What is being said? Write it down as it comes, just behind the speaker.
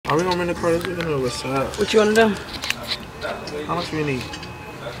Are we gonna record this? We're gonna know what's up. What you wanna do? How much we need?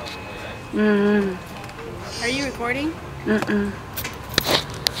 Are you recording?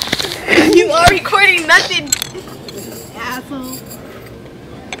 You are recording nothing. Asshole.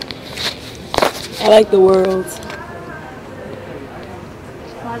 I like the world.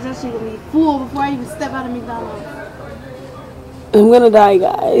 Watch that shit gonna be full before I even step out of McDonald's. I'm gonna die,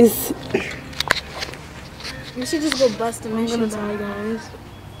 guys. We should just go bust a mission. Guys.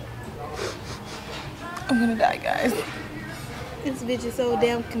 I'm gonna die, guys. This bitch is so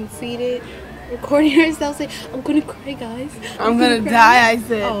damn conceited. Recording herself say, I'm gonna cry, guys. I'm gonna die, I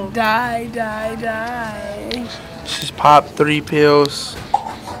said. Oh. Die. She's popped 3 pills.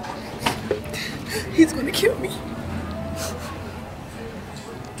 He's gonna kill me.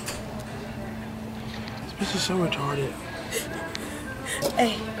 This bitch is so retarded.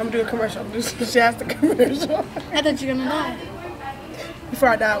 Hey, I'm gonna do a commercial. I'm gonna do some Shasta commercial. I thought you were gonna die. Before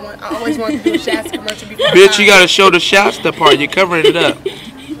I die, I always wanted to do a Shasta commercial before I Bitch, die. you gotta show the Shasta part. You're covering it up.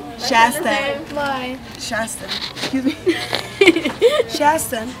 Shasta. Bye. Shasta. Excuse me.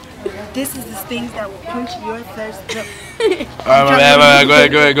 Shasta. This is the things that will quench your thirst. Alright, my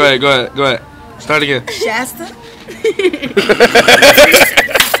bad. Go ahead. Start again. Shasta.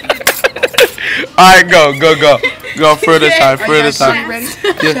 Alright, go. Go for this time. Ready?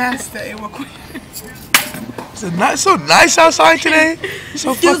 Yeah. Shasta. It will quench. It's so nice outside today.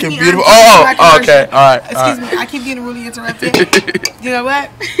 So Excuse fucking me, beautiful. I'm Oh, okay. Alright. Excuse me. I keep getting really interrupted. You know what?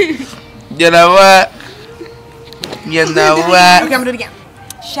 You know what? Okay, I'm gonna do it again.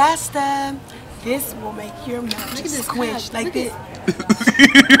 Shasta. This will make your mouth just quench like this.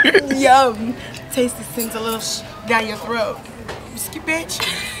 Yum. Taste this things a little down your throat. Excuse bitch.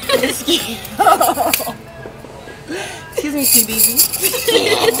 Excuse me, CBZ.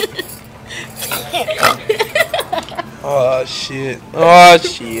 Oh shit.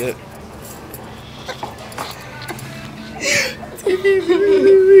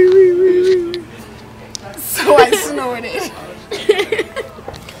 So I snorted.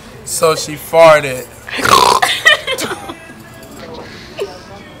 So she farted.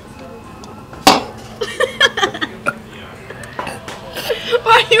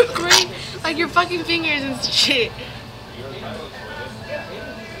 Why are you crying? Like your fucking fingers and shit.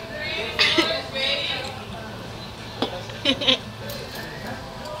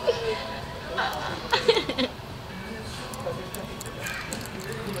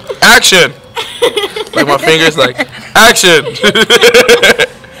 Action! Like my fingers, like action!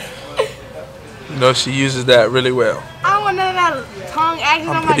 You know she uses that really well. I don't want none of that tongue action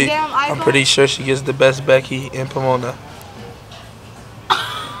on my damn iPhone. I'm pretty sure she gets the best Becky in Pomona.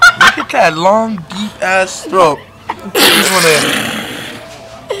 Look at that long, deep ass throat.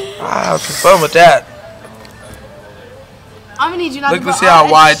 I'll have some fun with that. I'm gonna need you not to Let's see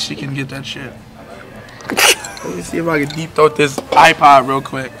how wide she can get that shit. Let me see if I can deep throat this iPod real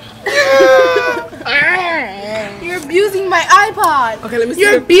quick. You're abusing my iPod. Okay, let me see.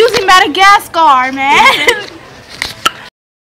 You're abusing Madagascar, man.